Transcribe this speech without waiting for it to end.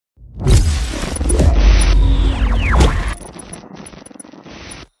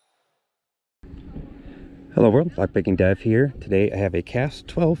Hello world, LockpickingDev here. Today I have a Kasp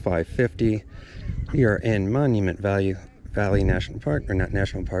 12550. We are in Monument Valley National Park, or not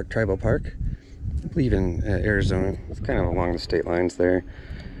National Park, Tribal Park. I believe in Arizona. It's kind of along the state lines there.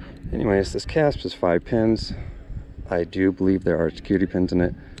 Anyways, this Kasp is 5 pins. I do believe there are security pins in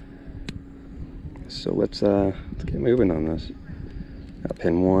it. So let's get moving on this. Got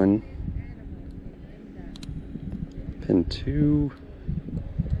pin 1, pin 2,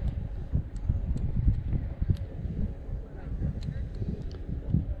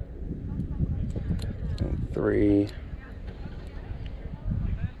 and 3,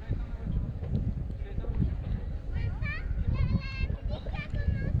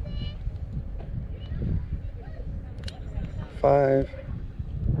 five,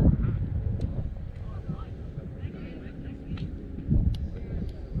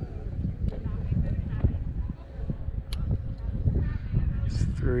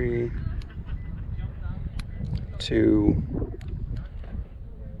 3, 2,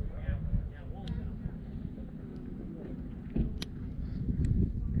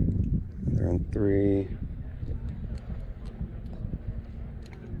 they're on 3,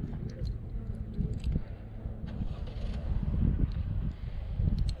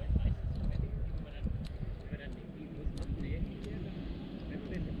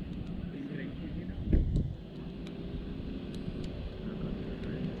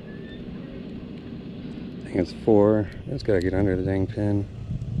 4. That's gotta get under the dang pin.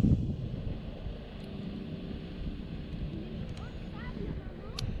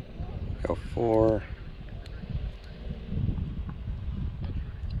 Go 4.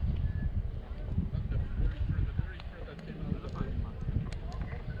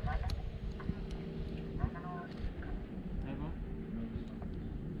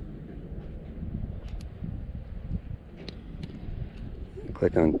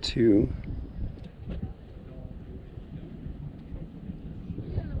 Click on 2.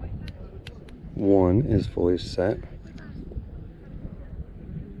 1 is fully set.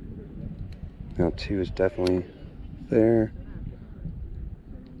 Now 2 is definitely there.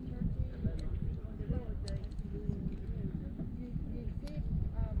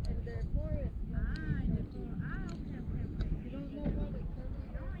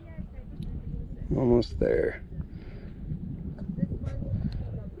 Almost there.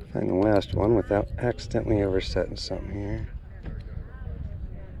 Find the last one without accidentally oversetting something here.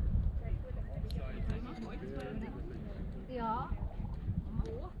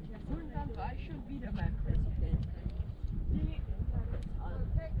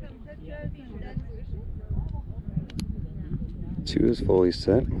 Two is fully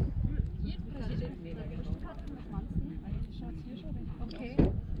set.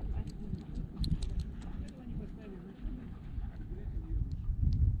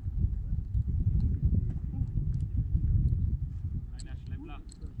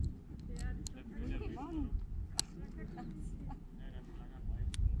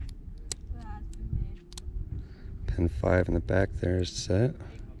 Pin 5 in the back there is set.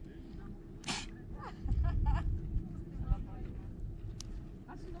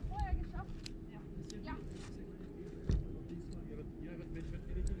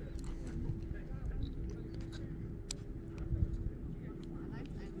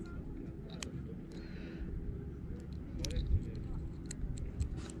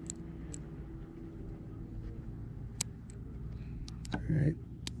 Right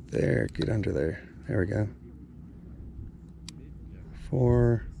there, get under there. There we go.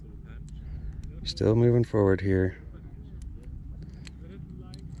 4. Still moving forward here.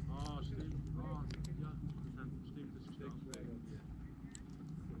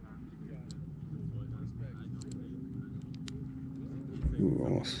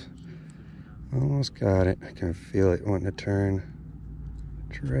 Ooh, almost got it. I can feel it wanting to turn.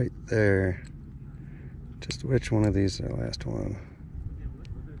 It's right there. Just which one of these is the last one?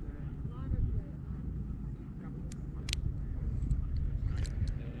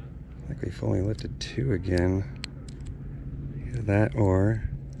 I think we've only lifted 2 again. Either that or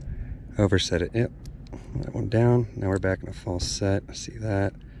overset it. Yep. That one down. Now we're back in a false set. I see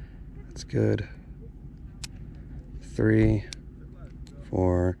that. That's good. 3,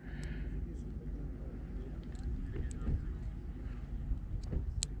 4.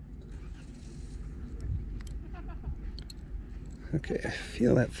 Okay, I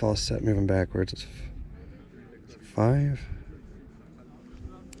feel that false set moving backwards. It's 5.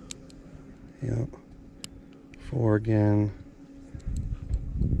 Yep. 4 again.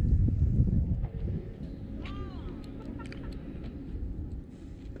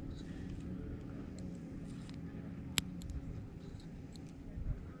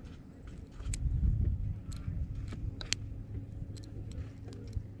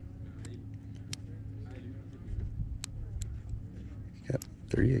 Got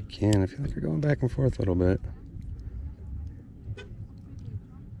 3 again. I feel like you're going back and forth a little bit.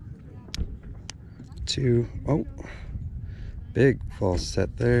 2. Oh, big false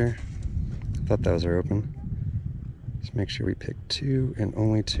set there. I thought that was our open. Let's make sure we pick 2 and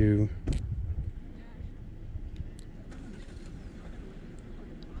only 2.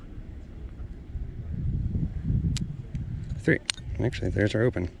 Three. Actually, there's our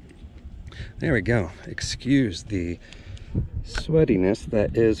open. There we go. Excuse the sweatiness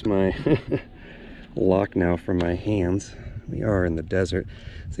that is my lock now from my hands. We are in the desert.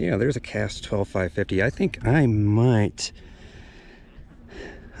 So yeah, there's a Kasp 12550. I think I might,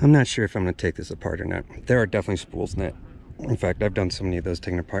 I'm not sure if I'm going to take this apart or not. There are definitely spools in it. In fact, I've done so many of those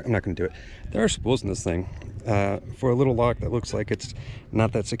taken apart. I'm not going to do it. There are spools in this thing. For a little lock that looks like it's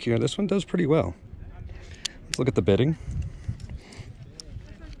not that secure, this one does pretty well. Let's look at the bidding.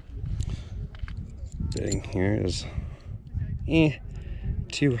 Bidding here is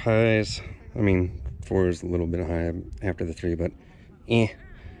 2 highs. I mean, 4 is a little bit high after the 3, but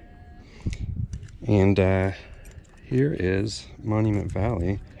And here is Monument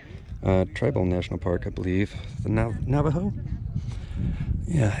Valley, Tribal National Park, I believe. The Navajo?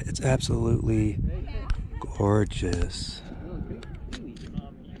 Yeah, it's absolutely gorgeous.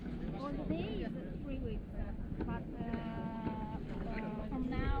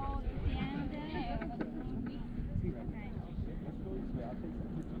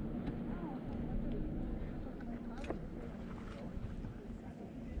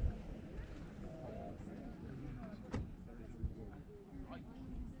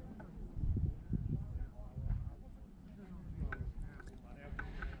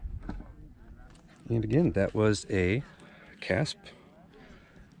 And again, that was a Kasp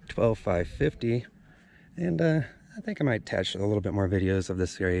 12550, and I think I might attach a little bit more videos of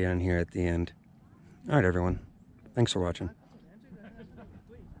this area on here at the end. All right, everyone. Thanks for watching.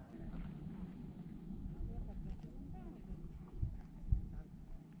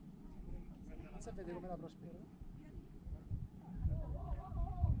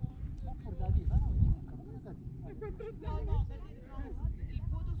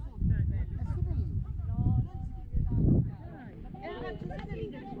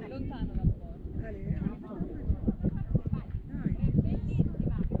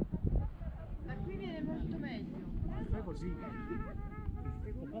 Da qui viene molto meglio. Fai così. Così.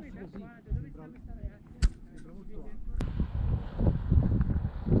 Sembra molto